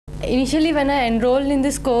Initially, when I enrolled in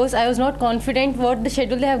this course, I was not confident what the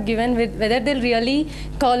schedule they have given, with whether they'll really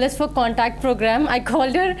call us for contact program. I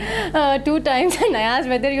called her 2 times and I asked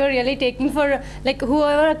whether you're really taking for like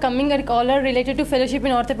whoever are coming, like all are related to fellowship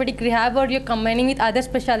in orthopedic rehab, or you're combining with other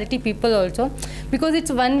specialty people also, because it's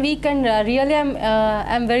 1 week, and really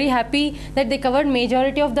I'm very happy that they covered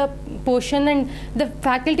majority of the portion, and the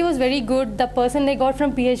faculty was very good. The person they got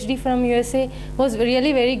from PhD from USA was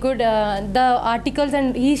really very good. The articles,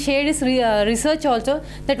 and he shared his research also,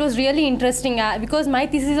 that was really interesting, because my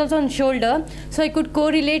thesis is also on shoulder, so I could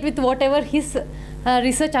correlate with whatever his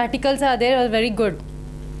research articles are there, was very good.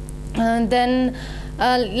 Then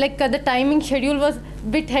the timing schedule was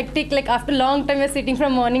bit hectic, like after a long time we were sitting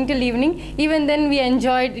from morning till evening. Even then we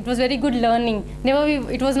enjoyed, it was very good learning.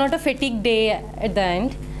 It was not a fatigue day at the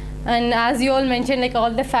end. And as you all mentioned, like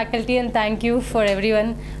all the faculty, and thank you for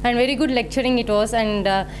everyone, and very good lecturing it was, and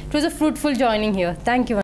it was a fruitful joining here. Thank you.